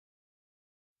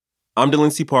I'm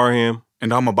Delancey Parham.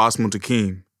 And I'm Abbas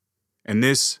Muntakim. And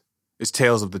this is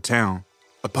Tales of the Town,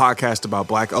 a podcast about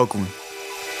Black Oakland.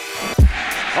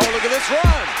 Oh, look at this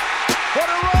run.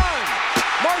 What a run.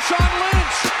 Marshawn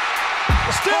Lynch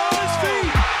still on his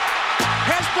feet.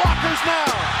 Has blockers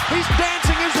now. He's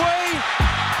dancing his way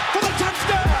for the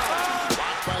touchdown.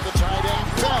 Blocked by the tight end,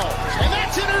 Bell. And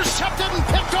that's intercepted and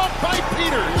picked off by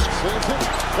Peters.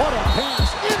 What a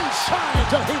pass inside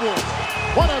to Haywood.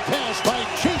 What a pass by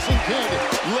Jason Kidd.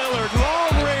 Lillard,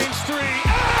 long range three.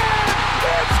 And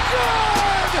it's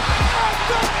good! At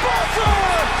the buzzer!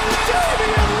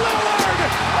 Damian Lillard!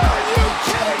 Are you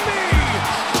kidding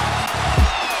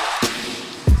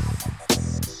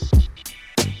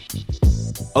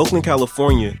me? Oakland,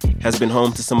 California has been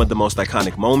home to some of the most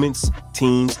iconic moments,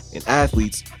 teams, and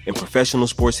athletes in professional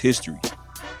sports history.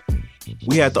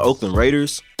 We had the Oakland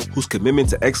Raiders, whose commitment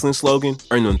to excellence slogan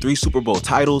earned them 3 Super Bowl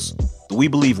titles, the We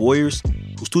Believe Warriors,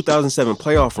 whose 2007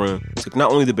 playoff run took not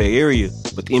only the Bay Area,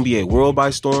 but the NBA world by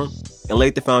storm, and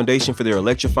laid the foundation for their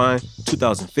electrifying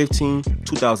 2015,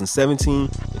 2017,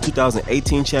 and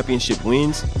 2018 championship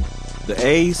wins. The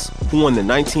A's, who won the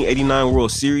 1989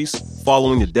 World Series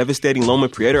following the devastating Loma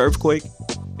Prieta earthquake,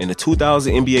 and the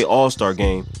 2000 NBA All-Star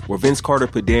Game, where Vince Carter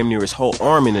put damn near his whole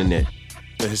arm in the net.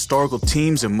 The historical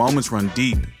teams and moments run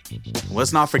deep.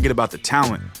 Let's not forget about the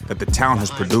talent that the town has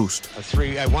produced. A 1-0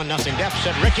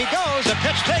 deficit. Ricky goes. A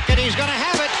pitch taken. He's going to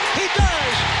have it. He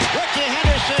does. Ricky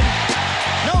Henderson,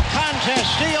 no contest,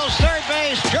 steals third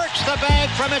base, jerks the bag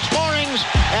from its moorings,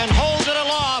 and holds it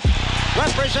aloft,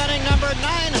 representing number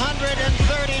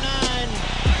 939.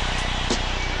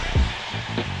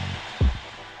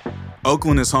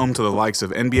 Oakland is home to the likes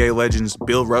of NBA legends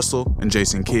Bill Russell and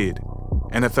Jason Kidd,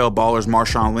 NFL ballers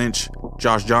Marshawn Lynch,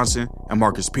 Josh Johnson, and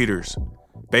Marcus Peters,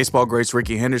 baseball greats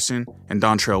Ricky Henderson and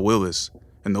Dontrelle Willis,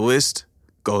 and the list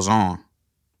goes on.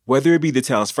 Whether it be the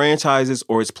town's franchises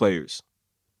or its players,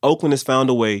 Oakland has found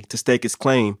a way to stake its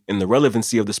claim in the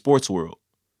relevancy of the sports world.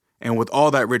 And with all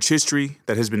that rich history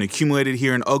that has been accumulated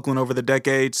here in Oakland over the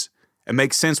decades, it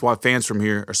makes sense why fans from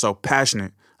here are so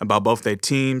passionate about both their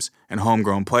teams and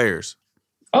homegrown players.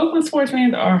 Oakland sports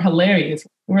fans are hilarious.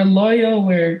 We're loyal,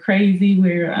 we're crazy,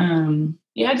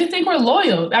 I just think we're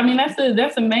loyal. I mean, that's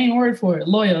the main word for it,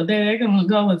 loyal. They're going to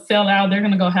go and sell out. They're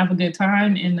going to go have a good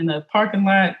time. And in the parking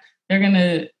lot, they're going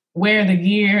to wear the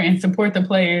gear and support the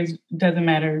players. Doesn't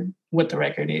matter what the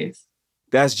record is.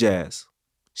 That's Jazz.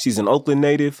 She's an Oakland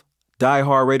native,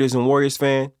 diehard Raiders and Warriors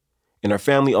fan, and her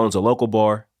family owns a local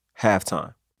bar,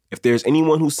 Halftime. If there's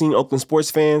anyone who's seen Oakland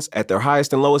sports fans at their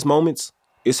highest and lowest moments,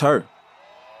 it's her.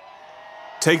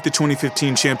 Take the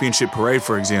 2015 championship parade,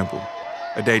 for example,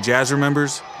 a day Jazz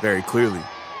remembers very clearly.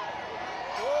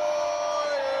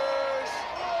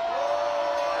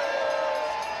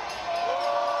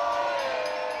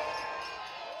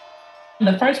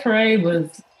 The first parade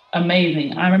was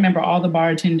amazing. I remember all the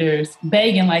bartenders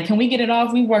begging, can we get it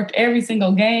off? We worked every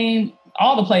single game,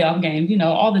 all the playoff games,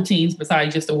 all the teams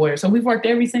besides just the Warriors. So we've worked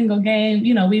every single game.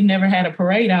 We've never had a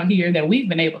parade out here that we've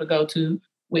been able to go to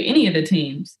with any of the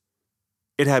teams.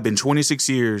 It had been 26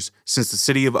 years since the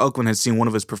city of Oakland had seen one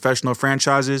of its professional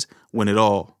franchises win it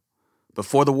all.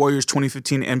 Before the Warriors'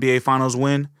 2015 NBA Finals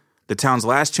win, the town's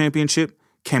last championship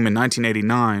came in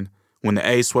 1989 when the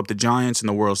A's swept the Giants in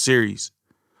the World Series.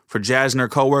 For Jazz and her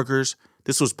coworkers,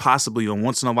 this was possibly a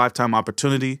once-in-a-lifetime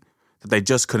opportunity that they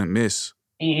just couldn't miss.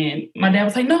 And my dad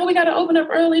was like, no, we got to open up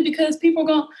early because people are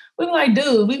going, we were like,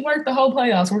 dude, we worked the whole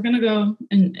playoffs. We're going to go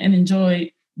and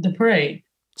enjoy the parade.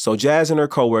 So Jazz and her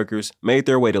coworkers made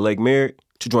their way to Lake Merritt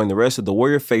to join the rest of the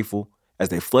Warrior faithful as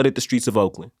they flooded the streets of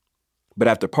Oakland. But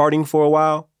after partying for a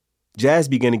while, Jazz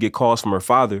began to get calls from her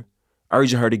father,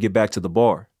 urging her to get back to the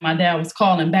bar. My dad was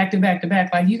calling back to back,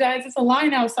 like, you guys, it's a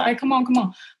line outside. Come on.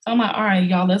 So I'm like, all right,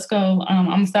 y'all, let's go. I'm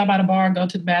going to stop by the bar, go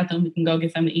to the bathroom. We can go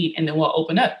get something to eat, and then we'll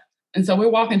open up. And so we're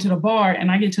walking to the bar,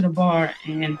 and I get to the bar,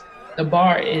 and the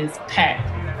bar is packed.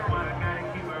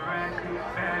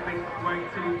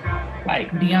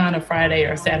 Like beyond a Friday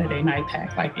or Saturday night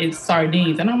pack. Like it's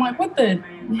sardines. And I'm like, what the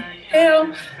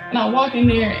hell? And I walk in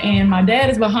there and my dad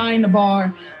is behind the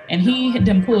bar and he had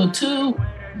then pulled 2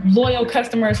 loyal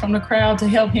customers from the crowd to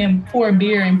help him pour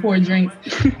beer and pour drinks.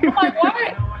 I'm like,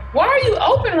 why are you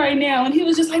open right now? And he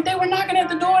was just like, they were knocking at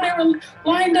the door. They were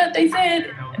lined up. They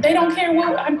said, they don't care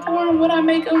what I'm pouring, what I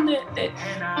make them.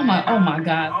 I'm like, oh my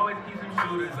God.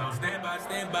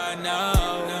 Stand by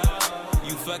now.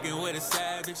 You fucking with a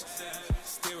savage.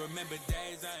 Still remember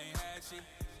days I ain't had shit.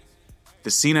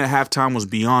 The scene at halftime was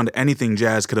beyond anything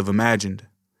Jazz could have imagined.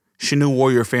 She knew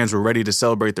Warrior fans were ready to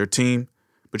celebrate their team,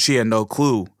 but she had no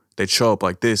clue they'd show up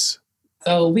like this.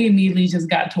 So we immediately just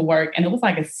got to work, and it was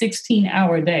like a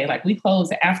 16-hour day. Like, we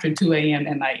closed after 2 a.m.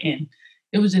 that night, and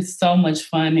it was just so much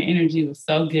fun. The energy was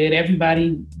so good.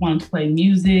 Everybody wanted to play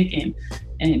music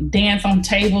and dance on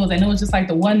tables, and it was just like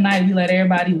the one night we let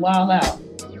everybody wild out.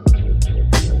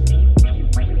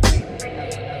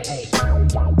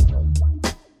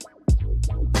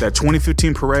 That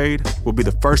 2015 parade will be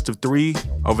the first of 3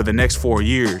 over the next 4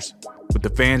 years, with the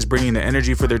fans bringing the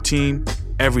energy for their team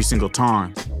every single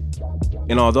time.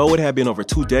 And although it had been over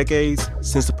 2 decades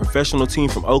since the professional team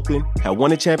from Oakland had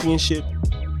won a championship,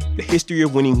 the history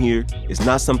of winning here is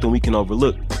not something we can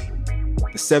overlook.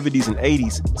 The 70s and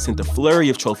 80s sent a flurry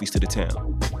of trophies to the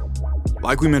town.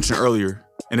 Like we mentioned earlier,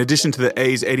 in addition to the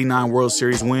A's 89 World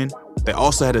Series win, they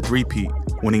also had a three-peat,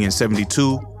 winning in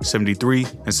 72, 73,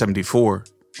 and 74.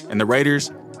 And the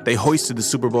Raiders, they hoisted the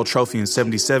Super Bowl trophy in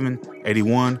 77,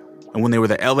 81, and when they were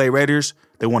the LA Raiders,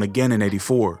 they won again in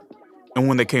 84. And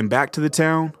when they came back to the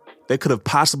town, they could have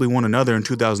possibly won another in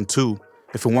 2002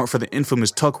 if it weren't for the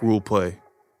infamous tuck rule play.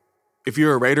 If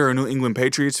you're a Raider or New England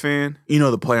Patriots fan, you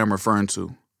know the play I'm referring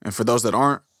to. And for those that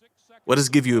aren't, let us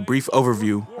give you a brief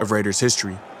overview of Raiders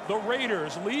history. The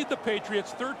Raiders lead the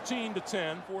Patriots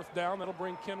 13-10. Fourth down, that'll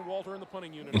bring Ken Walter in the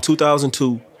punting unit. In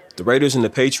 2002, the Raiders and the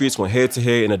Patriots went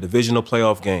head-to-head in a divisional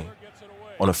playoff game.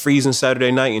 On a freezing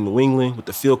Saturday night in New England with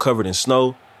the field covered in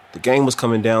snow, the game was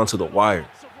coming down to the wire.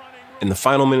 In the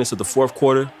final minutes of the fourth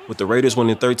quarter, with the Raiders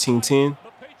winning 13-10,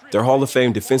 their Hall of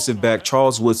Fame defensive back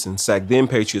Charles Woodson sacked then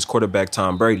Patriots quarterback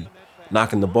Tom Brady,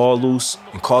 knocking the ball loose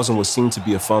and causing what seemed to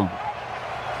be a fumble.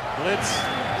 Blitz.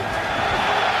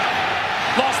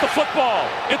 Lost the football.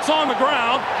 It's on the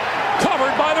ground,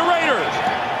 covered by the Raiders.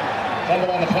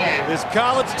 Fumble on the play. His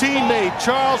college teammate,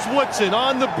 Charles Woodson,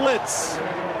 on the blitz.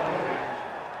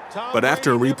 But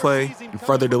after a replay and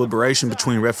further deliberation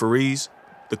between referees,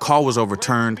 the call was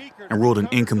overturned and ruled an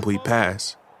incomplete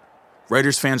pass.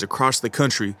 Raiders fans across the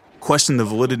country questioned the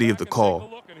validity of the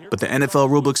call, but the NFL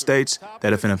rulebook states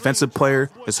that if an offensive player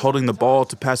is holding the ball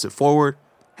to pass it forward,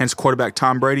 hence quarterback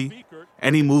Tom Brady,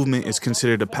 any movement is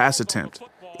considered a pass attempt,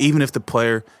 even if the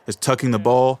player is tucking the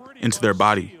ball into their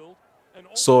body.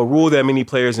 So a rule that many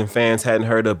players and fans hadn't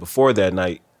heard of before that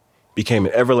night became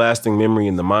an everlasting memory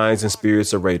in the minds and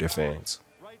spirits of Raider fans.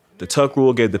 The tuck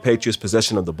rule gave the Patriots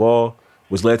possession of the ball,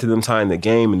 which led to them tying the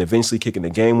game and eventually kicking the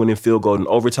game-winning field goal in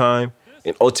overtime,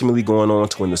 and ultimately going on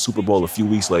to win the Super Bowl a few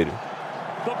weeks later.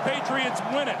 The Patriots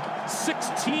win it,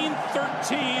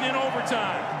 16-13 in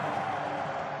overtime.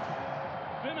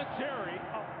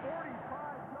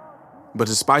 But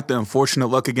despite the unfortunate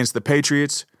luck against the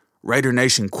Patriots, Raider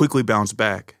Nation quickly bounced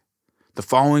back. The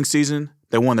following season,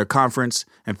 they won their conference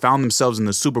and found themselves in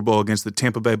the Super Bowl against the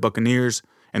Tampa Bay Buccaneers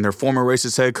and their former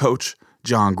racist head coach,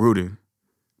 John Gruden.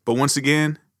 But once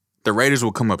again, the Raiders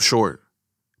would come up short.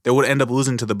 They would end up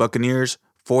losing to the Buccaneers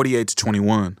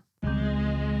 48-21.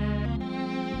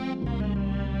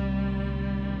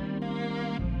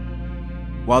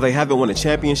 While they haven't won a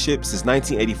championship since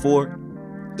 1984,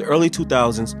 the early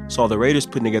 2000s saw the Raiders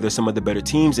putting together some of the better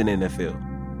teams in the NFL.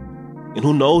 And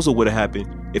who knows what would have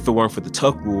happened if it weren't for the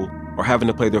tuck rule or having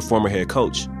to play their former head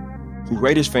coach, who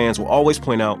Raiders fans will always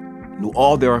point out knew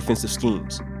all their offensive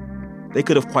schemes. They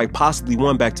could have quite possibly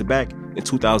won back-to-back in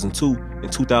 2002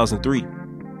 and 2003,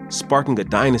 sparking a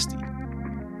dynasty.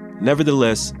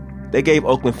 Nevertheless, they gave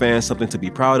Oakland fans something to be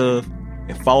proud of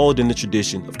and followed in the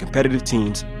tradition of competitive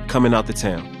teams coming out to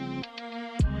town.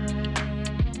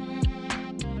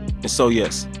 And so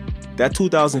yes, that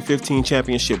 2015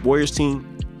 championship Warriors team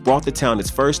brought the town its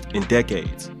first in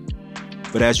decades.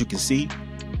 But as you can see,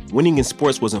 winning in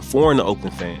sports wasn't foreign to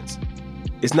Oakland fans.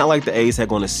 It's not like the A's had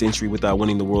gone a century without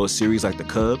winning the World Series like the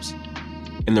Cubs.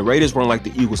 And the Raiders weren't like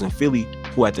the Eagles and Philly,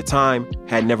 who at the time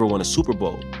had never won a Super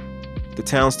Bowl. The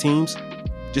town's teams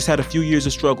just had a few years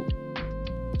of struggle.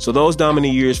 So those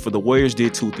dominant years for the Warriors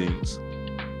did two things.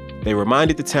 They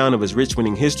reminded the town of its rich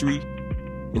winning history,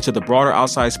 and to the broader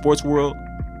outside sports world,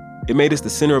 it made us the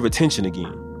center of attention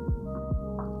again.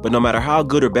 But no matter how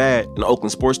good or bad an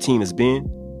Oakland sports team has been,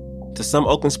 to some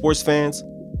Oakland sports fans,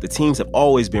 the teams have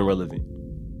always been relevant.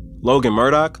 Logan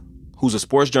Murdoch, who's a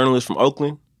sports journalist from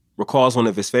Oakland, recalls one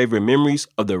of his favorite memories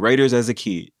of the Raiders as a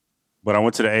kid. But I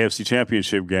went to the AFC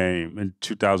Championship game in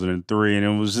 2003, and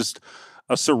it was just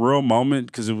a surreal moment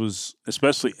because it was,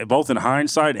 especially both in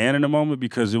hindsight and in a moment,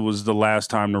 because it was the last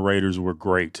time the Raiders were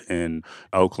great in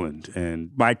Oakland. And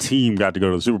my team got to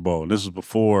go to the Super Bowl. And this was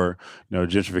before,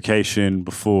 gentrification,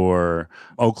 before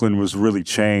Oakland was really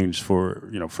changed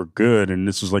for good. And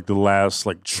this was like the last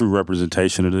true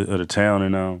representation of the town.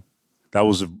 And that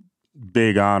was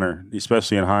big honor,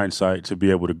 especially in hindsight, to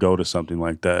be able to go to something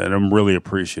like that. And I'm really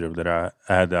appreciative that I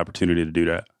had the opportunity to do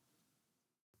that.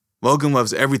 Logan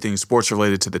loves everything sports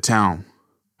related to the town.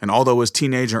 And although his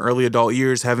teenage and early adult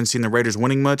years haven't seen the Raiders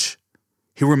winning much,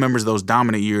 he remembers those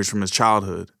dominant years from his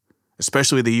childhood,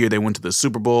 especially the year they went to the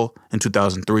Super Bowl in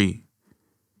 2003.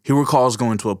 He recalls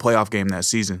going to a playoff game that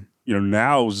season. You know,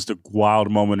 now it was just a wild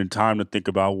moment in time to think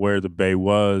about where the Bay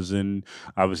was and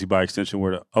obviously by extension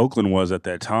where the Oakland was at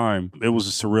that time. It was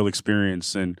a surreal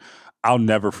experience, and I'll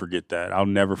never forget that. I'll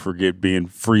never forget being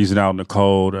freezing out in the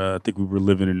cold. I think we were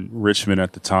living in Richmond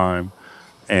at the time,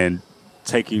 and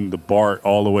taking the BART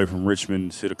all the way from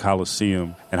Richmond to the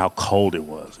Coliseum and how cold it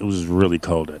was. It was really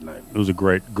cold that night. It was a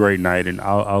great, great night, and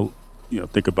I'll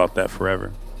think about that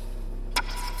forever.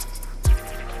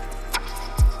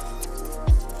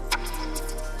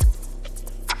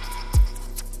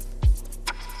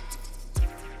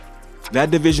 That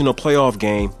divisional playoff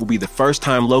game will be the first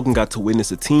time Logan got to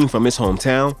witness a team from his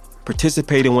hometown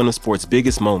participate in one of sports'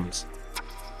 biggest moments.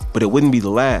 But it wouldn't be the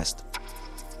last.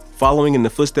 Following in the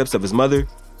footsteps of his mother,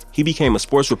 he became a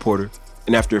sports reporter,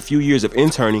 and after a few years of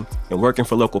interning and working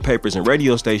for local papers and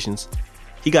radio stations,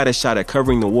 he got a shot at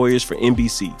covering the Warriors for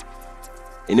NBC.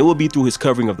 And it would be through his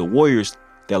covering of the Warriors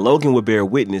that Logan would bear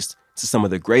witness to some of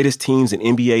the greatest teams in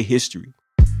NBA history.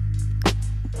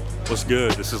 What's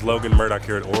good? This is Logan Murdoch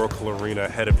here at Oracle Arena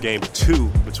ahead of Game 2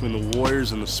 between the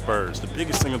Warriors and the Spurs. The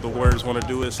biggest thing that the Warriors want to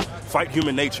do is fight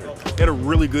human nature. They had a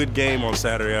really good game on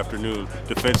Saturday afternoon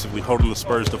defensively, holding the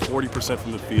Spurs to 40%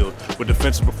 from the field with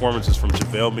defensive performances from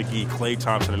JaVale McGee, Klay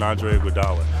Thompson, and Andre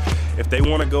Iguodala. If they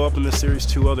want to go up in this series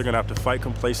 2-0, they're going to have to fight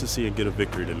complacency and get a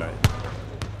victory tonight.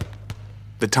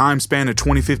 The time span of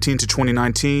 2015 to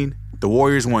 2019, the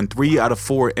Warriors won 3 out of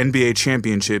 4 NBA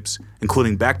championships,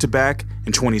 including back-to-back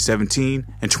in 2017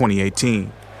 and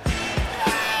 2018.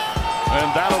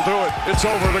 And that'll do it. It's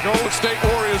over. The Golden State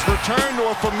Warriors return to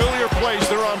a familiar place.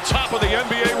 They're on top of the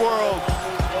NBA world.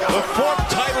 The 4th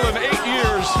title in 8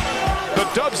 years. The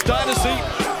Dubs dynasty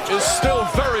is still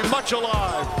very much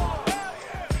alive.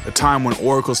 A time when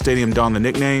Oracle Stadium donned the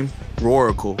nickname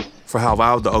Roaracle for how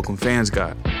loud the Oakland fans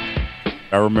got.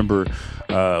 I remember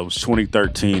it was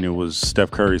 2013. It was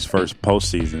Steph Curry's first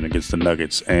postseason against the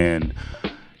Nuggets, and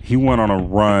he went on a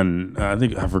run.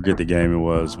 I forget the game it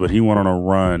was, but he went on a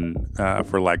run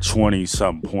for like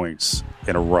 20-something points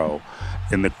in a row.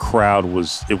 And the crowd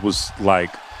was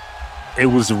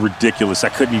ridiculous. I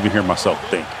couldn't even hear myself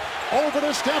think. Over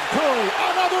to Steph Curry,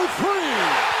 another three.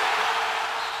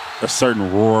 A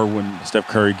certain roar when Steph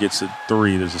Curry gets a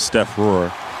three. There's a Steph roar.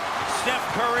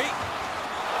 Steph Curry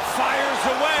fires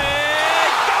away.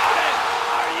 Got it!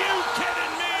 Are you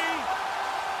kidding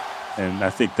me? And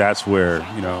I think that's where,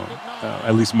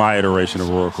 at least my iteration of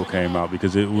Oracle came out,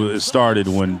 because it started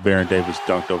when Baron Davis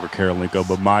dunked over Karolinko,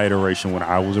 but my iteration when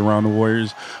I was around the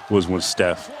Warriors was when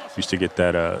Steph used to get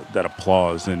that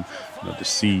applause, and to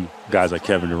see guys like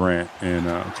Kevin Durant and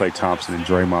Klay Thompson and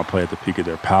Draymond play at the peak of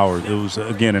their power, it was,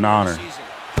 again, an honor.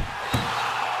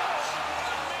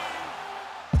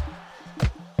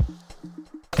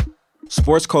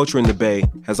 Sports culture in the Bay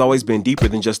has always been deeper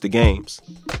than just the games.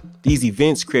 These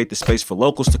events create the space for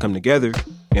locals to come together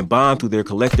and bond through their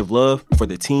collective love for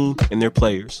the team and their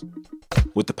players.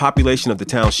 With the population of the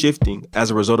town shifting as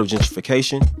a result of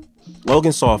gentrification,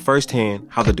 Logan saw firsthand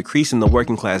how the decrease in the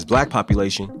working-class black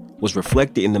population was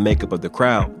reflected in the makeup of the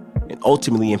crowd and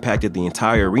ultimately impacted the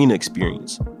entire arena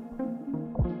experience.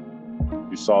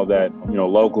 You saw that,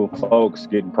 local folks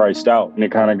getting priced out, and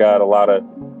it kind of got a lot of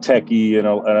techie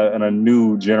and a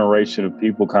new generation of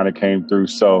people kind of came through.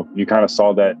 So you kind of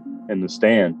saw that in the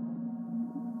stand.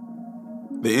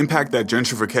 The impact that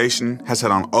gentrification has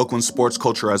had on Oakland sports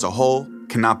culture as a whole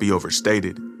cannot be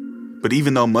overstated. But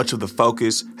even though much of the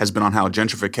focus has been on how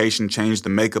gentrification changed the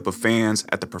makeup of fans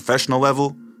at the professional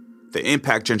level, the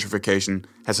impact gentrification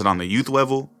has had on the youth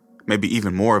level may be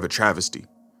even more of a travesty.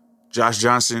 Josh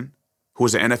Johnson, who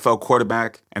is an NFL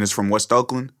quarterback and is from West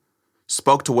Oakland,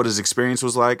 spoke to what his experience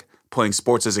was like playing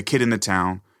sports as a kid in the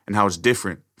town and how it's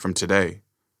different from today.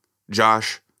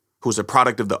 Josh, who is a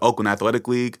product of the Oakland Athletic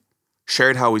League,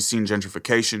 shared how he's seen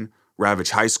gentrification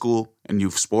ravage high school and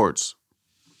youth sports.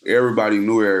 Everybody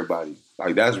knew everybody.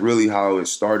 Like, that's really how it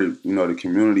started. The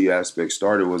community aspect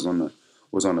started was on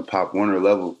the Pop Warner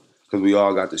level, because we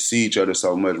all got to see each other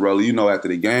so much, bro. After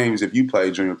the games, if you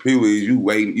play junior pee-wees, you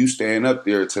waiting, you stand up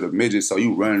there to the midgets, so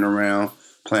you running around,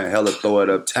 playing hella throw it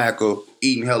up tackle,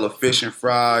 eating hella fish and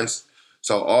fries.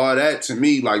 So all that, to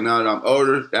me, like, now that I'm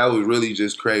older, that was really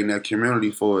just creating that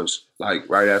community for us. Like,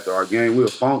 right after our game, we were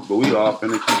funked, but we all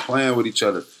finna keep playing with each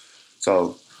other.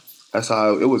 So That's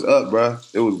how it was up, bro.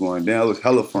 It was going down. It was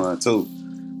hella fun, too.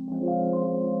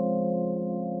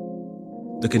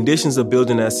 The conditions of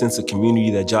building that sense of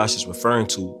community that Josh is referring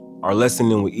to are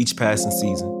lessening with each passing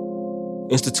season.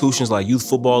 Institutions like youth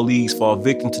football leagues fall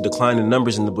victim to declining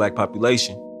numbers in the black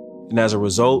population. And as a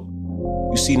result,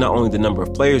 you see not only the number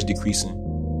of players decreasing,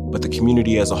 but the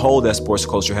community as a whole that sports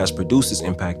culture has produced is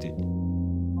impacted.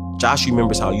 Josh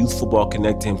remembers how youth football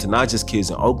connected him to not just kids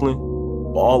in Oakland,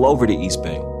 but all over the East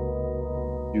Bay.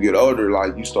 You get older,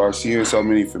 like, you start seeing so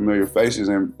many familiar faces,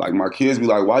 and, like, my kids be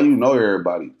like, why you know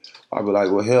everybody? I be like,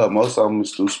 well, hell, most of them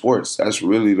is through sports. That's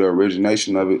really the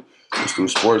origination of it. It's through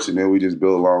sports, and then we just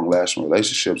build long-lasting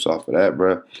relationships off of that,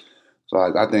 bro. So,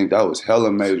 like, I think that was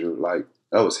hella major. Like,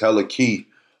 that was hella key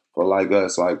for, like,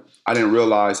 us. Like, I didn't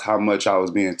realize how much I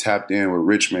was being tapped in with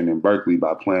Richmond and Berkeley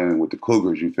by playing with the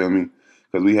Cougars, you feel me?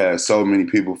 Because we had so many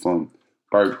people from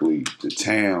Berkeley, the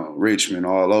town, Richmond,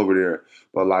 all over there.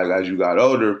 But, like, as you got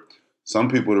older, some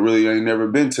people that really ain't never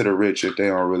been to the Rich if they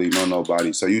don't really know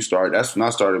nobody. So that's when I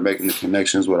started making the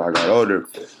connections when I got older.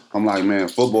 I'm like, man,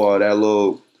 football, that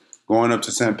little going up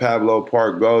to San Pablo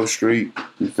Park, Grove Street,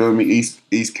 you feel me,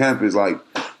 East Campus, like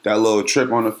that little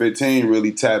trip on the 15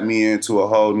 really tapped me into a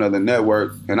whole nother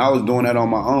network. And I was doing that on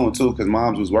my own, too, because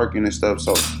moms was working and stuff.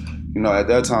 So, you know, at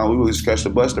that time, we would just catch the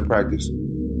bus to practice.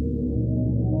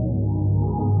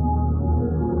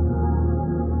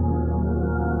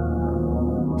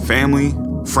 Family,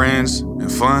 friends,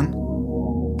 and fun.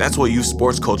 That's what youth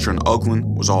sports culture in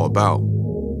Oakland was all about.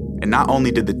 And not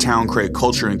only did the town create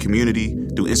culture and community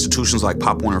through institutions like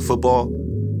Pop Warner Football,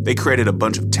 they created a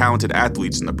bunch of talented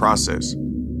athletes in the process.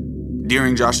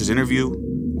 During Josh's interview,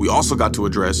 we also got to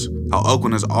address how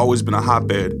Oakland has always been a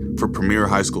hotbed for premier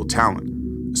high school talent,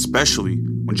 especially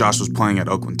when Josh was playing at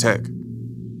Oakland Tech.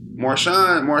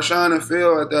 Marshawn and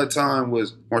Phil at that time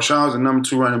Marshawn was the number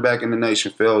 2 running back in the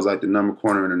nation. Phil was like the number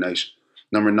corner in the nation,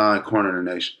 number 9 corner in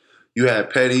the nation. You had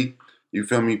Petty, you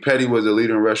feel me? Petty was a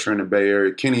leading rusher in the Bay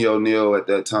Area. Kenny O'Neal at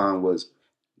that time was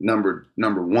number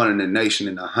 1 in the nation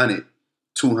in the 100,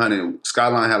 200.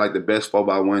 Skyline had like the best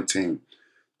 4x1 team.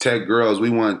 Tech girls, we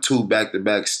won 2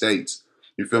 back-to-back states.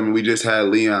 You feel me? We just had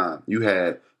Leon. You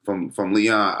had from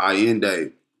Leon,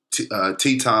 Allende.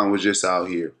 T-Town was just out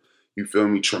here. You feel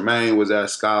me? Tremaine was at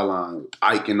Skyline,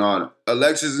 Ike and all them.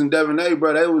 Alexis and Devonay,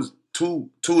 bro, they was two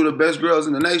of the best girls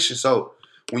in the nation. So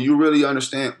when you really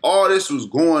understand, all this was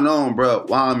going on, bro,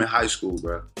 while I'm in high school,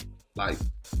 bro. Like,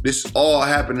 this all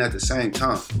happened at the same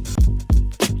time.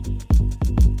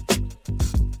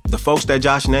 The folks that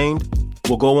Josh named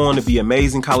will go on to be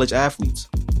amazing college athletes.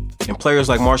 And players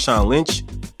like Marshawn Lynch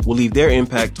will leave their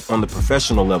impact on the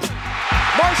professional level.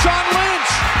 Marshawn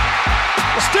Lynch,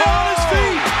 still on his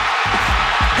feet.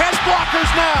 Has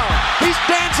blockers now. He's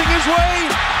dancing his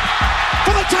way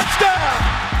for the touchdown.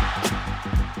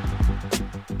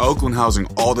 Oakland housing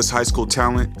all this high school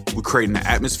talent would create an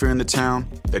atmosphere in the town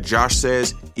that Josh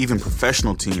says even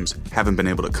professional teams haven't been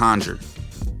able to conjure.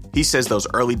 He says those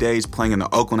early days playing in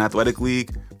the Oakland Athletic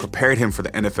League prepared him for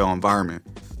the NFL environment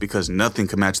because nothing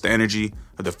could match the energy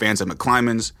of the fans at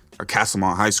McClymonds or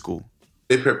Castlemont High School.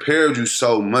 It prepared you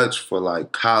so much for,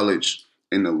 like, college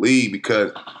in the league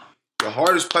because the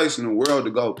hardest place in the world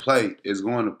to go play is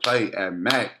going to play at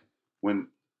MAC when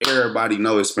everybody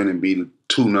knows it's going to be the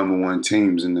 2 number 1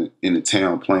 teams in the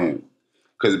town playing.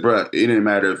 Because, bruh, it didn't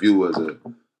matter if you was a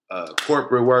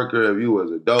corporate worker, if you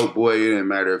was a dope boy, it didn't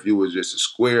matter if you was just a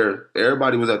square.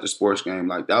 Everybody was at the sports game.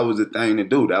 Like, that was the thing to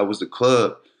do. That was the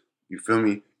club. You feel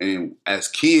me? And as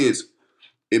kids,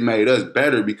 it made us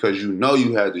better because you know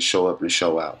you had to show up and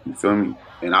show out. You feel me?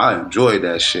 And I enjoyed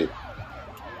that shit.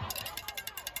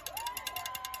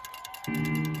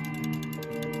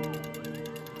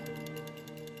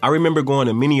 I remember going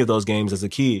to many of those games as a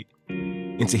kid,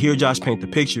 and to hear Josh paint the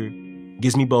picture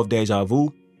gives me both deja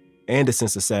vu and a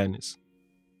sense of sadness.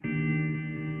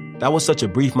 That was such a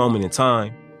brief moment in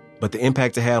time, but the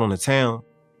impact it had on the town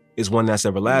is one that's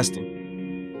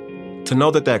everlasting. To know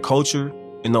that culture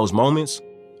and those moments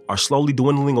are slowly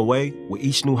dwindling away with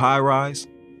each new high-rise,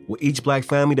 with each black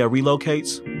family that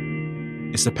relocates,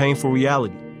 it's a painful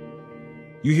reality.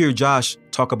 You hear Josh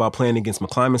talk about playing against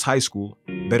McClymonds High School,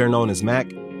 better known as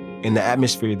MAC, and the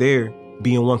atmosphere there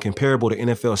being one comparable to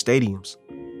NFL stadiums.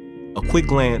 A quick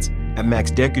glance at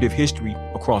MAC's decorative history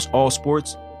across all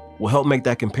sports will help make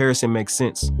that comparison make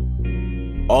sense.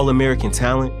 All-American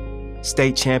talent,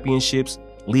 state championships,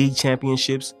 league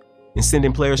championships, and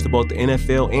sending players to both the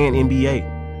NFL and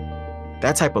NBA.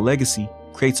 That type of legacy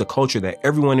creates a culture that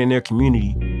everyone in their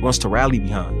community wants to rally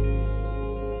behind.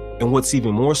 And what's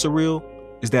even more surreal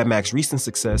is that MAC's recent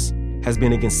success has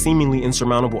been against seemingly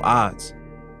insurmountable odds.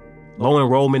 Low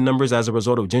enrollment numbers as a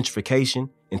result of gentrification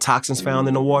and toxins found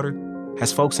in the water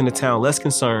has folks in the town less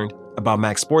concerned about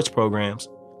MAC's sports programs,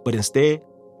 but instead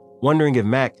wondering if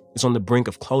MAC is on the brink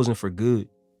of closing for good.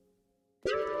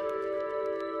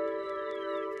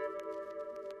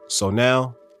 So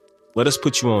now, let us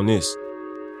put you on this.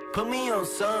 Put me on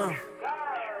some.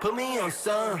 Put me on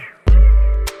some.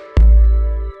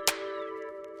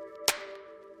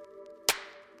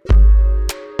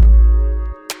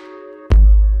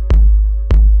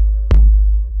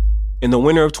 In the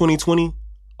winter of 2020,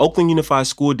 Oakland Unified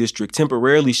School District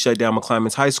temporarily shut down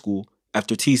McClymonds High School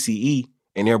after TCE,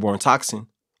 an airborne toxin,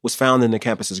 was found in the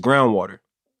campus's groundwater.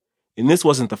 And this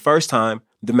wasn't the first time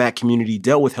the MAC community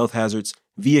dealt with health hazards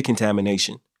via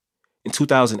contamination. In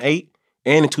 2008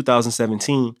 and in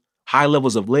 2017, high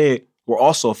levels of lead were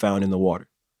also found in the water.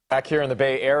 Back here in the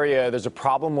Bay Area, there's a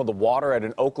problem with the water at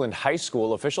an Oakland high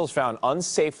school. Officials found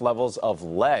unsafe levels of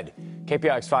lead.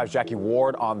 KPIX5's Jackie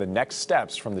Ward on the next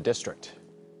steps from the district.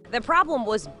 The problem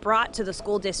was brought to the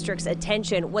school district's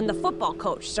attention when the football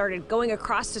coach started going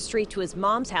across the street to his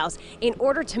mom's house in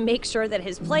order to make sure that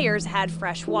his players had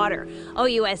fresh water.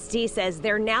 OUSD says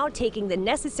they're now taking the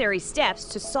necessary steps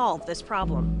to solve this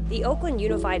problem. The Oakland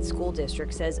Unified School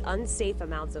District says unsafe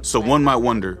amounts of... So one might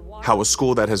wonder how a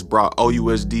school that has brought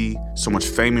OUSD so much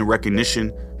fame and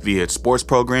recognition via its sports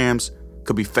programs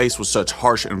could be faced with such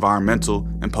harsh environmental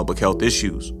and public health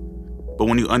issues. But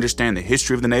when you understand the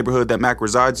history of the neighborhood that MAC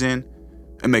resides in,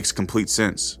 it makes complete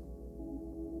sense.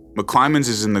 McClymonds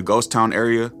is in the ghost town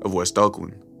area of West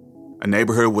Oakland, a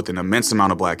neighborhood with an immense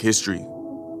amount of Black history.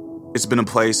 It's been a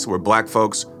place where Black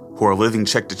folks who are living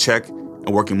check to check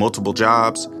and working multiple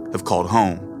jobs have called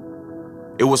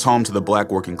home. It was home to the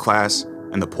Black working class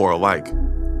and the poor alike.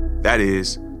 That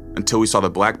is, until we saw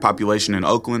the Black population in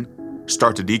Oakland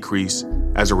start to decrease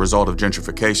as a result of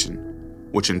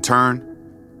gentrification, which in turn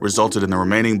resulted in the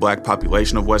remaining Black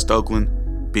population of West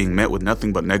Oakland being met with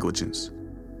nothing but negligence.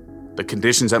 The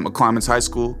conditions at McClymonds High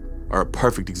School are a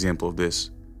perfect example of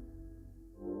this.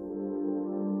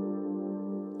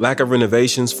 Lack of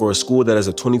renovations for a school that as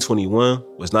of 2021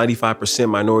 was 95%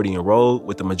 minority enrolled,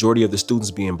 with the majority of the students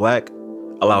being Black,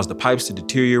 allows the pipes to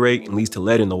deteriorate and leads to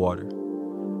lead in the water.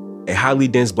 A highly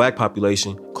dense Black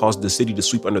population caused the city to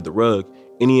sweep under the rug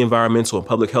any environmental and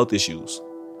public health issues.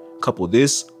 Couple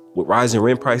this with rising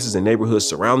rent prices in neighborhoods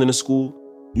surrounding the school,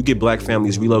 you get Black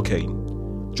families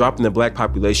relocating, dropping the Black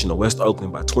population of West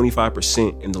Oakland by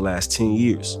 25% in the last 10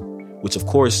 years, which of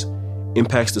course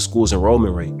impacts the school's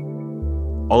enrollment rate.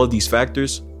 All of these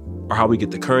factors are how we get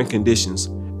the current conditions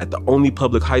at the only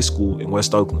public high school in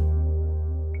West Oakland.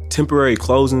 Temporary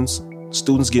closings,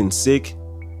 students getting sick,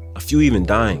 a few even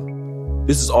dying.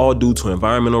 This is all due to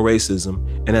environmental racism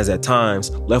and has at times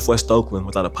left West Oakland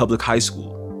without a public high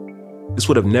school. This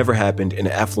would have never happened in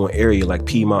an affluent area like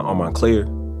Piedmont or Montclair.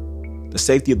 The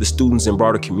safety of the students and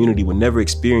broader community would never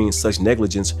experience such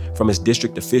negligence from its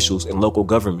district officials and local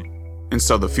government. And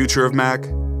so the future of MAC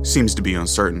seems to be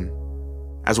uncertain.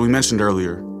 As we mentioned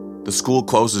earlier, the school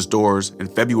closed its doors in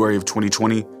February of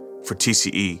 2020 for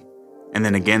TCE, and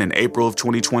then again in April of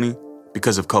 2020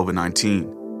 because of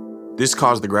COVID-19. This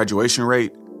caused the graduation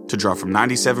rate to drop from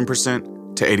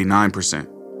 97% to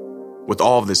 89%. With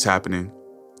all of this happening,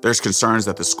 there's concerns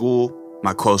that the school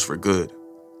might close for good,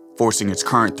 forcing its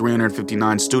current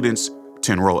 359 students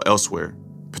to enroll elsewhere,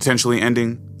 potentially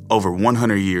ending over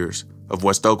 100 years of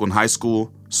West Oakland High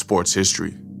School sports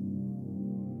history.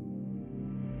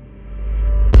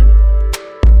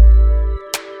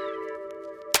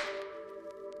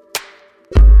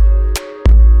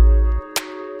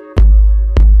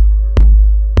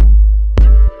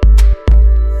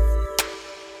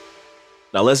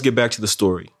 Now let's get back to the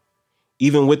story.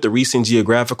 Even with the recent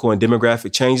geographical and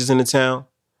demographic changes in the town,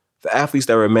 the athletes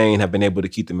that remain have been able to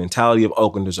keep the mentality of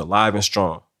Oaklanders alive and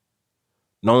strong.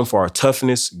 Known for our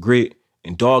toughness, grit,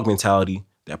 and dog mentality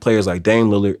that players like Dame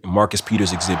Lillard and Marcus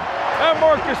Peters exhibit. That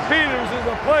Marcus Peters is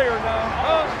a player now,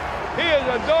 huh? He is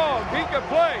a dog. He can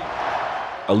play.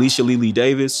 Alicia Lily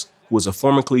Davis, who was a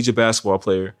former collegiate basketball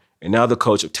player and now the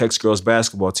coach of Tech's girls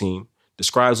basketball team,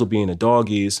 describes what being a dog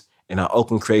is and how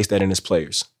Oakland creates that in its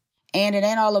players. And it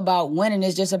ain't all about winning.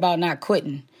 It's just about not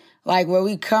quitting. Like, where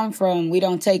we come from, we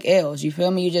don't take L's. You feel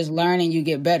me? You just learn and you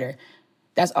get better.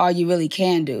 That's all you really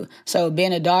can do. So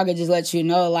being a dog, it just lets you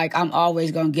know, like, I'm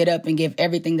always going to get up and give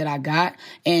everything that I got.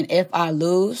 And if I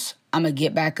lose, I'm going to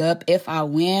get back up. If I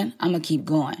win, I'm going to keep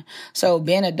going. So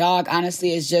being a dog,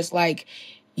 honestly, is just like,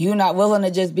 you're not willing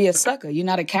to just be a sucker. You're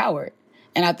not a coward.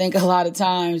 And I think a lot of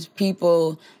times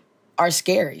people are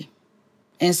scary.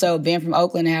 And so being from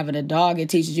Oakland and having a dog, it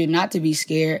teaches you not to be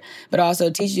scared, but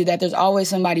also teaches you that there's always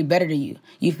somebody better than you.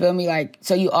 You feel me? Like,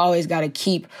 so you always got to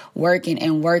keep working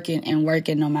and working and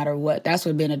working no matter what. That's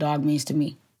what being a dog means to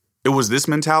me. It was this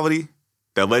mentality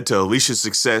that led to Alicia's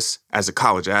success as a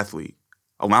college athlete,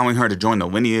 allowing her to join the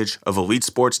lineage of elite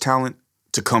sports talent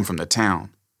to come from the town.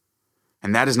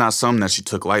 And that is not something that she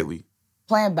took lightly.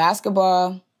 Playing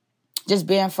basketball, just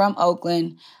being from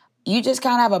Oakland, you just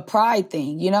kind of have a pride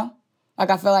thing, you know? Like,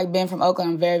 I feel like being from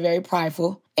Oakland, I'm very, very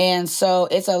prideful. And so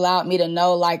it's allowed me to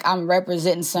know, like, I'm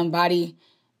representing somebody,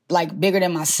 like, bigger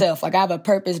than myself. Like, I have a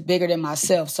purpose bigger than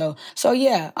myself. So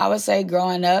yeah, I would say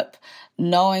growing up,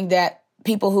 knowing that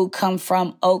people who come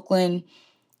from Oakland,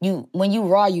 when you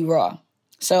raw, you raw.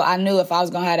 So I knew if I was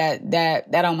going to have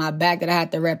that on my back that I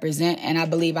had to represent, and I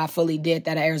believe I fully did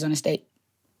that at Arizona State.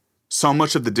 So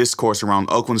much of the discourse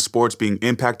around Oakland sports being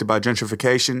impacted by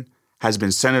gentrification has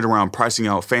been centered around pricing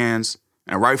out fans,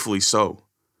 and rightfully so.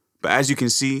 But as you can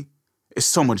see, it's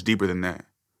so much deeper than that.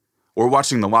 We're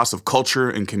watching the loss of culture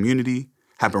and community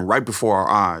happen right before our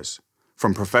eyes,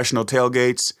 from professional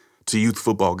tailgates to youth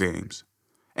football games.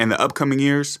 And the upcoming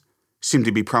years seem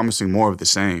to be promising more of the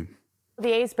same.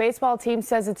 The A's baseball team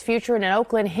says its future in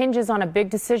Oakland hinges on a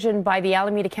big decision by the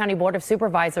Alameda County Board of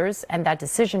Supervisors, and that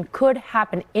decision could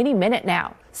happen any minute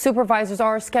now. Supervisors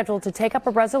are scheduled to take up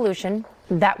a resolution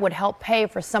that would help pay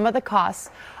for some of the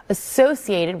costs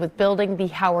associated with building the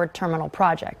Howard Terminal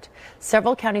project.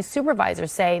 Several county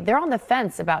supervisors say they're on the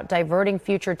fence about diverting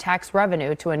future tax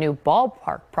revenue to a new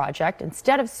ballpark project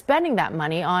instead of spending that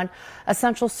money on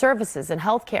essential services and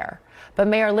health care. But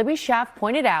Mayor Libby Schaaf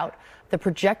pointed out the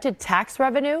projected tax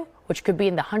revenue, which could be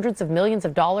in the hundreds of millions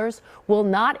of dollars, will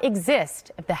not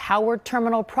exist if the Howard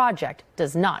Terminal project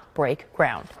does not break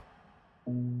ground.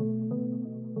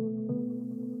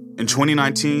 In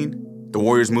 2019, the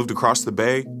Warriors moved across the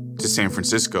bay to San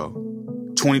Francisco.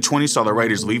 2020 saw the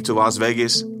Raiders leave to Las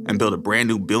Vegas and build a brand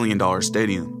new billion-dollar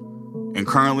stadium. And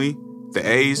currently, the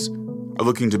A's are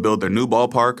looking to build their new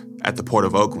ballpark at the Port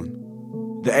of Oakland.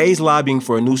 The A's lobbying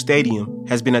for a new stadium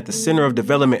has been at the center of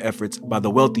development efforts by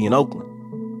the wealthy in Oakland.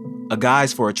 A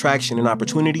guise for attraction and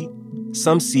opportunity,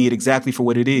 some see it exactly for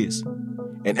what it is,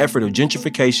 an effort of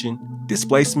gentrification,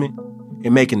 displacement,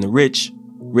 and making the rich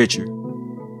richer.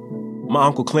 My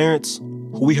Uncle Clarence,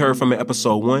 who we heard from in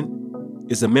episode 1,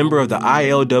 is a member of the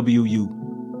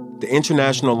ILWU, the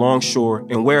International Longshore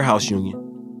and Warehouse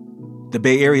Union. The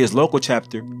Bay Area's local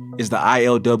chapter is the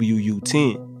ILWU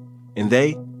 10, and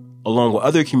they, along with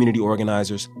other community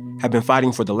organizers, have been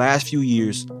fighting for the last few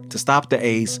years to stop the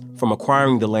A's from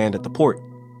acquiring the land at the port.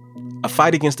 A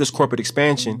fight against this corporate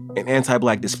expansion and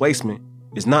anti-Black displacement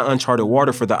is not uncharted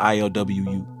water for the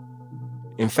ILWU.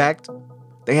 In fact,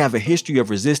 they have a history of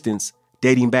resistance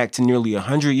dating back to nearly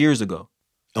 100 years ago.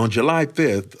 On July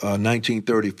 5th,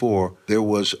 1934, there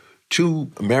was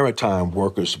 2 maritime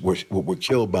workers were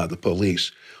killed by the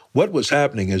police. What was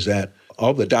happening is that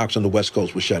all the docks on the West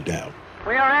Coast were shut down.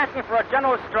 We are asking for a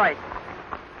general strike.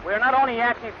 We're not only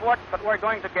asking for it, but we're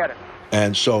going to get it.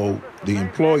 And so the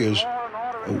employers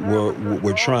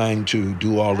were trying to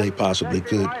do all they possibly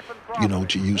could,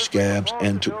 to use scabs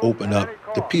and to open up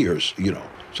the piers,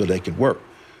 so they could work.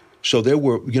 So there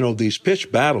were, these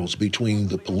pitched battles between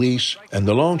the police and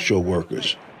the longshore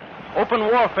workers. Open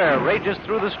warfare rages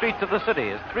through the streets of the city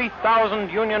as 3,000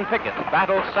 Union pickets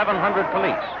battle 700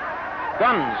 police.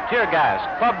 Guns, tear gas,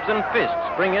 clubs, and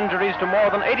fists bring injuries to more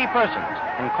than 80 persons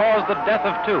and cause the death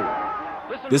of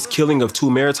 2. This killing of 2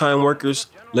 maritime workers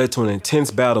led to an intense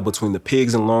battle between the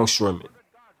pigs and longshoremen.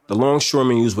 The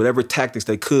longshoremen used whatever tactics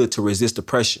they could to resist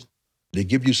oppression. To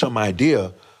give you some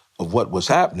idea of what was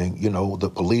happening, the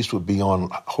police would be on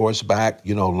horseback,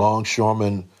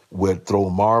 longshoremen would throw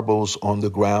marbles on the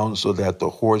ground so that the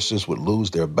horses would lose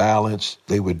their balance.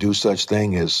 They would do such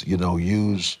thing as,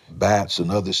 use bats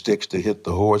and other sticks to hit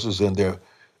the horses in their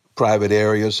private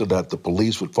areas so that the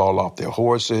police would fall off their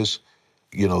horses.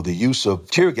 The use of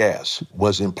tear gas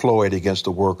was employed against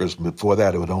the workers. Before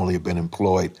that, it would only have been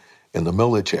employed in the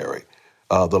military.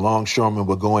 The longshoremen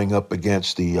were going up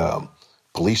against the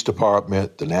police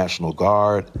department, the National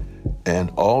Guard,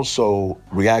 and also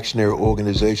reactionary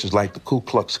organizations like the Ku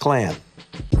Klux Klan.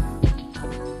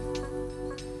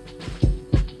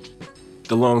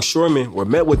 The longshoremen were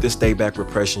met with this stay-back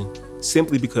repression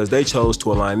simply because they chose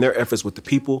to align their efforts with the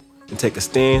people and take a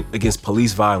stand against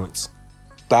police violence.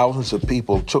 Thousands of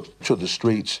people took to the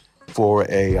streets for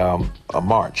a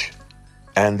march.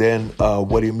 And then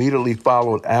what immediately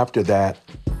followed after that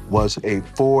was a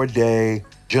 4-day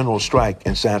general strike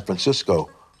in San Francisco,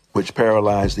 which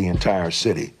paralyzed the entire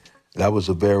city. That was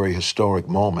a very historic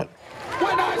moment.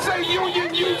 When I say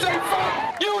union, you say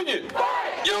fuck.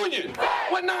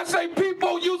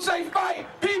 When you say fight,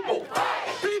 people,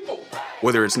 people.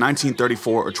 Whether it's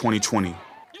 1934 or 2020,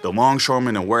 the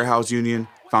Longshoremen and Warehouse Union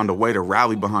found a way to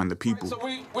rally behind the people. So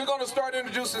we're going to start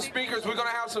introducing speakers. We're going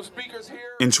to have some speakers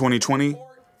here. In 2020,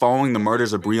 following the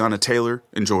murders of Breonna Taylor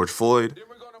and George Floyd,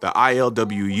 the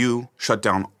ILWU shut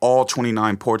down all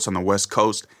 29 ports on the West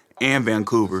Coast and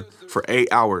Vancouver for 8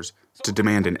 hours to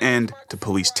demand an end to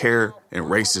police terror and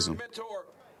racism.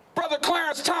 Brother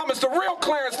Clarence Thomas, the real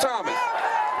Clarence Thomas.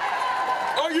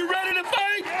 Are you ready to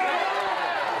fight?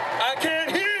 I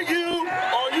can't hear you.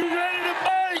 Are you ready to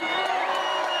fight?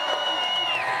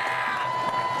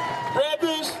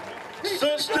 Brothers,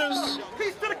 sisters,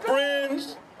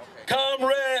 friends,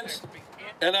 comrades,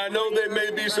 and I know there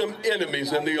may be some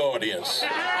enemies in the audience.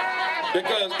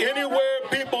 Because anywhere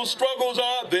people's struggles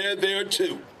are, they're there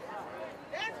too.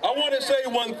 I want to say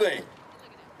one thing.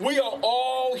 We are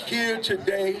all here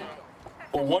today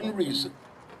for one reason.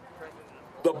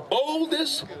 The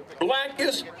boldest,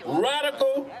 blackest,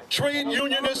 radical trade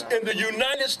unionists in the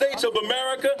United States of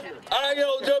America,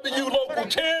 ILWU Local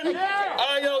 10,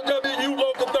 ILWU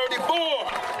Local 34.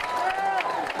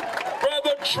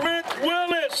 Brother Trent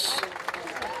Willis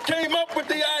came up with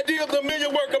the idea of the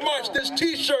Million Worker March, this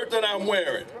T-shirt that I'm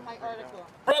wearing.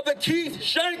 Brother Keith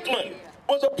Shanklin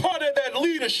was a part of that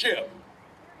leadership.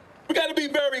 We got to be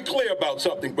very clear about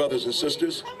something, brothers and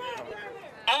sisters.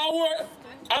 Our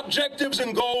objectives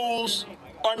and goals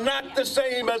are not the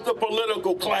same as the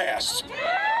political class.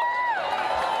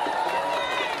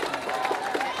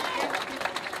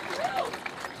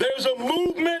 There's a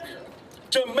movement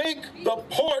to make the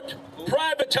port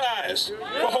privatized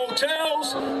for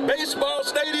hotels, baseball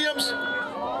stadiums,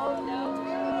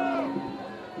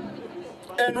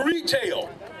 and retail.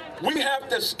 We have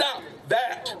to stop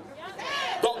that.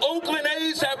 The Oakland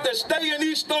A's have to stay in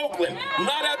East Oakland,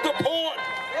 not at the port.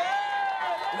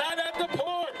 Not at the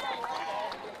port.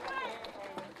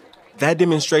 That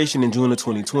demonstration in June of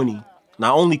 2020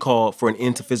 not only called for an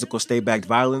end to physical state-backed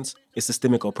violence and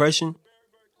systemic oppression,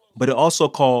 but it also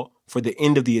called for the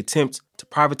end of the attempt to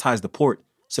privatize the port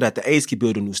so that the A's could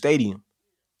build a new stadium.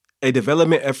 A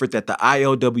development effort that the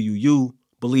ILWU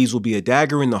believes will be a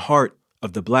dagger in the heart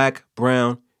of the Black,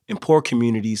 brown, and poor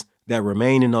communities that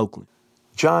remain in Oakland.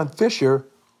 John Fisher,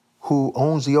 who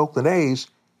owns the Oakland A's,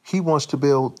 he wants to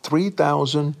build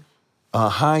 3,000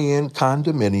 high-end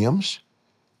condominiums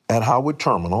at Howard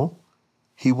Terminal.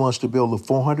 He wants to build a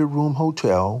 400-room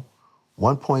hotel,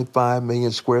 1.5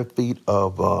 million square feet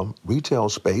of retail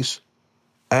space,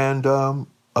 and a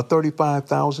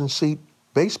 35,000-seat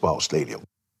baseball stadium.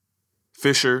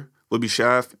 Fisher, Libby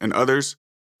Schaaf, and others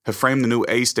have framed the new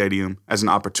A's stadium as an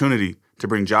opportunity to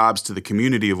bring jobs to the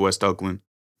community of West Oakland,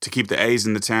 to keep the A's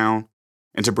in the town,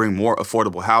 and to bring more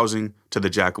affordable housing to the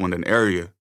Jack London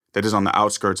area that is on the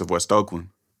outskirts of West Oakland.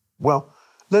 Well,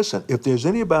 listen, if there's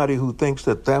anybody who thinks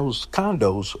that those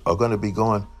condos are going to be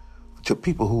going to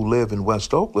people who live in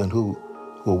West Oakland who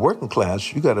are working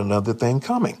class, you got another thing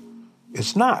coming.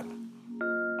 It's not.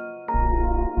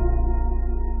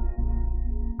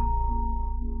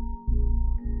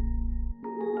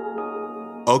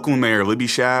 Oakland Mayor Libby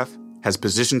Schaaf has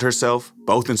positioned herself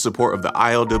both in support of the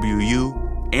ILWU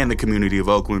and the community of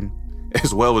Oakland,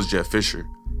 as well as Jeff Fisher.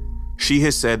 She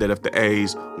has said that if the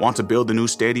A's want to build a new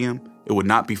stadium, it would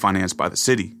not be financed by the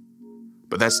city.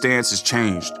 But that stance has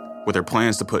changed with her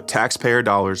plans to put taxpayer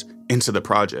dollars into the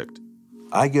project.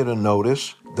 I get a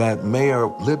notice that Mayor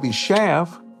Libby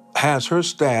Schaaf has her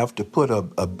staff to put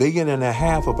 $1.5 billion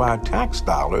of our tax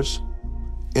dollars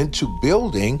into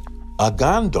building a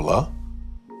gondola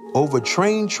over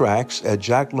train tracks at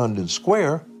Jack London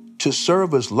Square to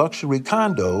serve as luxury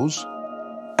condos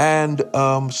and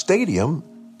stadium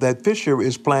that Fisher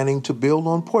is planning to build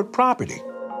on port property.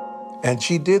 And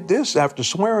she did this after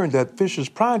swearing that Fisher's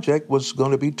project was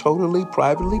going to be totally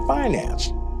privately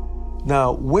financed.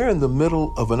 Now, we're in the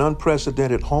middle of an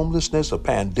unprecedented homelessness, a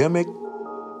pandemic,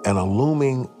 and a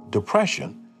looming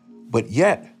depression, but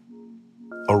yet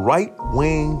a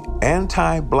right-wing,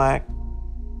 anti-Black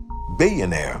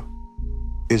billionaire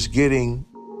is getting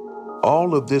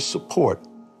all of this support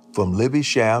from Libby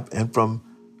Schaaf and from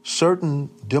certain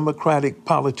Democratic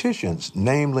politicians,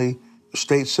 namely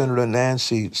State Senator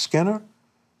Nancy Skinner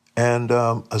and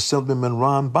Assemblyman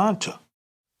Ron Bonta.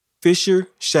 Fisher,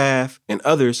 Schaaf, and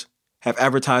others have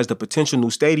advertised a potential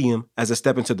new stadium as a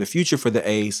step into the future for the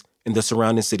A's in the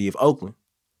surrounding city of Oakland.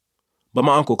 But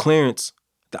my Uncle Clarence,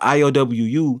 the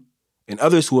ILWU, and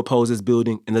others who oppose this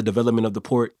building and the development of the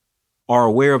port are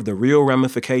aware of the real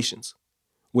ramifications,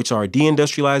 which are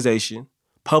deindustrialization,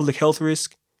 public health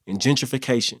risk, and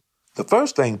gentrification. The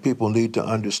first thing people need to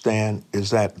understand is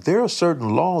that there are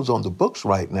certain laws on the books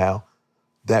right now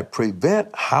that prevent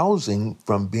housing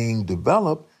from being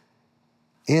developed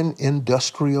in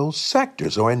industrial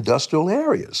sectors or industrial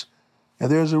areas.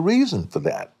 And there's a reason for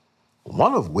that,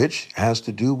 one of which has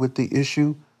to do with the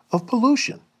issue of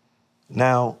pollution.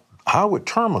 Now, Howard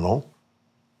Terminal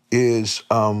is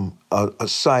a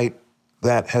site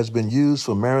that has been used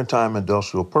for maritime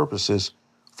industrial purposes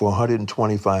for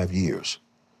 125 years.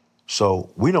 So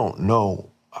we don't know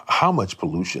how much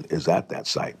pollution is at that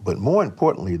site. But more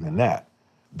importantly than that,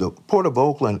 the Port of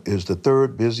Oakland is the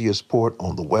third busiest port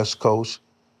on the West Coast.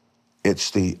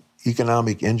 It's the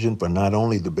economic engine for not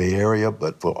only the Bay Area,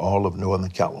 but for all of Northern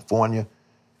California.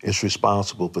 It's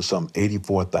responsible for some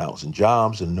 84,000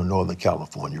 jobs in the Northern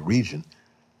California region.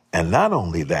 And not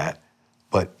only that,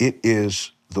 but it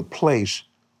is the place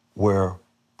where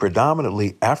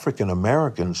predominantly African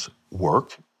Americans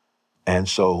work. And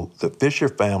so the Fisher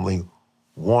family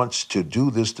wants to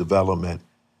do this development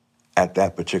at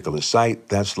that particular site.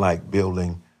 That's like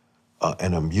building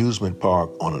an amusement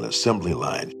park on an assembly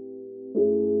line.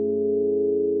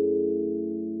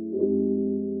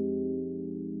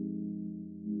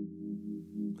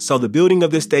 So the building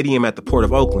of this stadium at the Port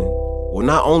of Oakland will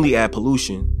not only add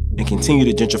pollution and continue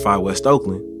to gentrify West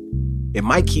Oakland, it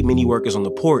might keep many workers on the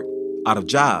port out of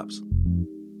jobs.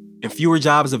 And fewer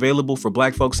jobs available for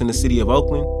Black folks in the city of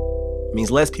Oakland means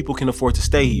less people can afford to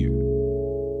stay here.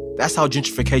 That's how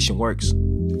gentrification works.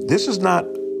 This is not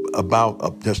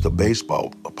about just a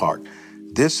baseball park.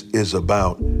 This is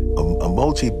about a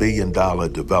multi-billion-dollar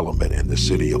development in the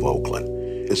city of Oakland.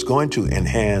 It's going to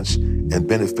enhance and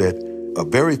benefit a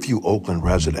very few Oakland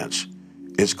residents.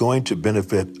 It's going to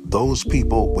benefit those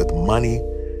people with money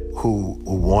who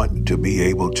want to be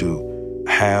able to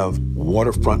have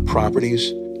waterfront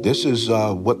properties. This is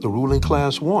what the ruling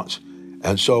class wants.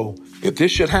 And so if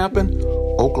this should happen,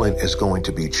 Oakland is going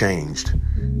to be changed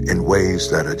in ways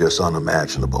that are just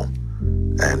unimaginable.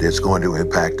 And it's going to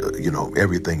impact,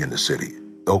 everything in the city.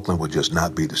 Oakland will just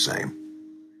not be the same.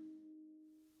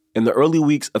 In the early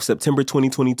weeks of September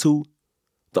 2022,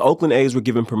 the Oakland A's were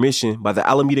given permission by the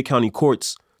Alameda County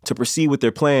courts to proceed with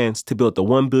their plans to build the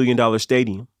 $1 billion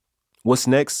stadium. What's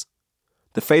next?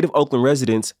 The fate of Oakland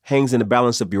residents hangs in the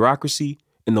balance of bureaucracy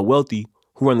and the wealthy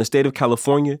who run the state of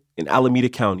California and Alameda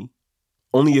County.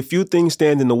 Only a few things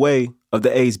stand in the way of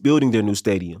the A's building their new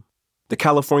stadium: the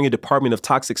California Department of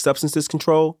Toxic Substances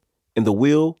Control and the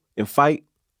will and fight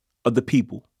of the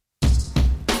people.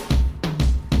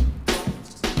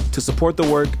 To support the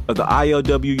work of the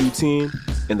ILWU-10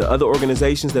 and the other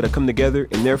organizations that have come together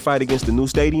in their fight against the new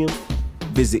stadium,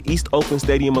 visit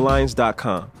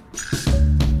EastOaklandStadiumAlliance.com.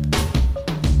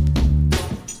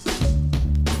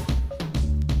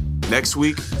 Next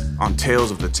week on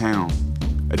Tales of the Town,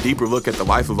 a deeper look at the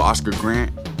life of Oscar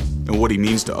Grant and what he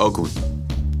means to Oakland.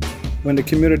 When the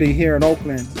community here in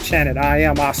Oakland chanted, "I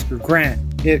am Oscar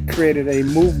Grant," it created a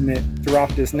movement throughout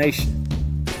this nation.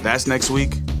 That's next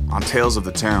week on Tales of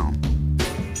the Town.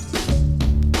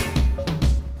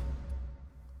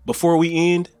 Before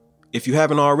we end, if you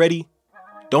haven't already,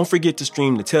 don't forget to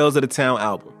stream the Tales of the Town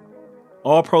album.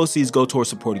 All proceeds go towards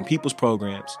supporting people's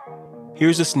programs.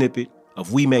 Here's a snippet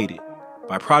of We Made It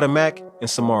by Prada Mac and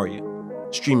Samaria,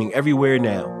 streaming everywhere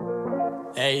now.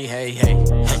 Hey, hey, hey,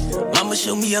 hey. Mama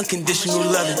showed me unconditional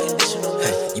loving.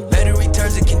 Hey, you better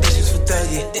return the conditions for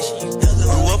thugging.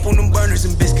 Grew up on them burners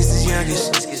and biscuits as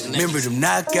youngest. Remember them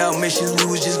knockout missions,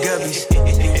 we was just guppies.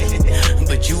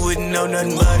 But you wouldn't know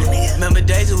nothing about it. Remember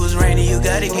days it was rainy, you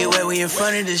gotta get wet when you're in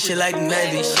front of this shit like the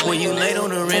Navy. When you late on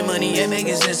the rent, money ain't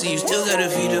making sense, so you still gotta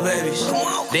feed the babies.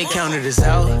 They counted us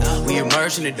out, we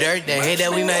immersed in the dirt, they hate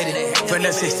that we made it. From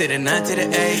the 6 to the 9 to the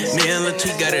 8, me and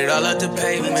Latrice got it all out the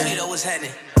pavement. What's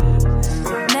happening?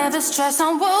 Never stress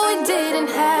on what we didn't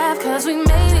have, cause we made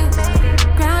it.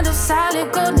 Ground of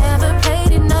solid gold, never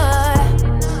played enough.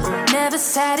 Never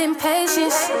sat in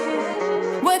patience.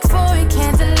 Work for it,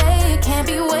 can't delay it, can't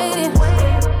be waiting.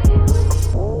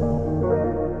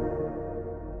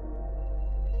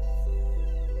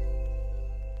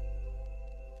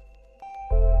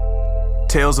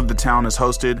 Tales of the Town is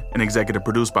hosted and executive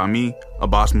produced by me,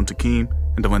 Abbas Muntakim,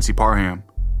 and Delency Parham.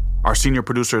 Our senior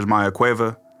producer is Maya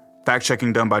Cueva.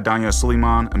 Fact-checking done by Danya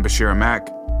Suleiman and Bashira Mack.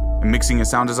 And mixing and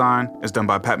sound design is done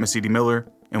by Pat Mesiti-Miller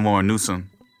and Lauren Newsom.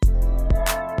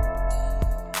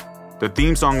 The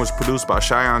theme song was produced by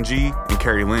Cheyenne G and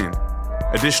Carrie Lynn.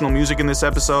 Additional music in this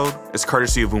episode is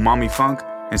courtesy of Umami Funk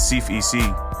and Sif EC.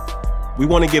 We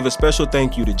want to give a special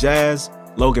thank you to Jazz,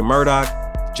 Logan Murdoch,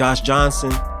 Josh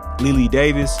Johnson, Lily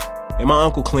Davis, and my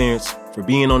Uncle Clarence for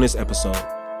being on this episode.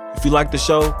 If you like the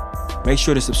show, make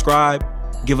sure to subscribe,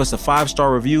 give us a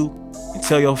 5-star review, and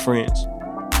tell your friends.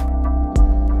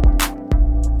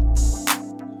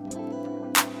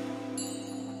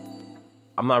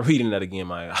 I'm not reading that again,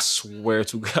 Maya. I swear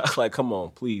to God. Like, come on,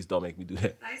 please don't make me do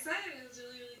that. I said it was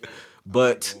really, really good.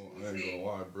 But I ain't gonna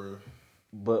lie, bro.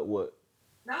 But what?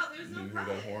 No, there's no You hear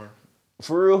that horn?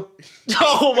 For real?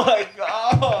 Oh my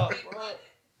God, bro.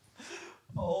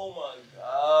 Oh my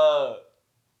God.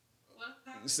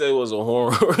 You said it was a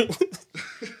horn.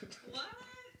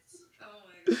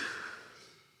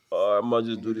 I might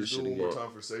just do this shit one again. more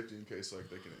time for safety in case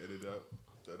like they can edit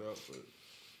that out.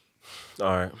 But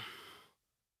all right.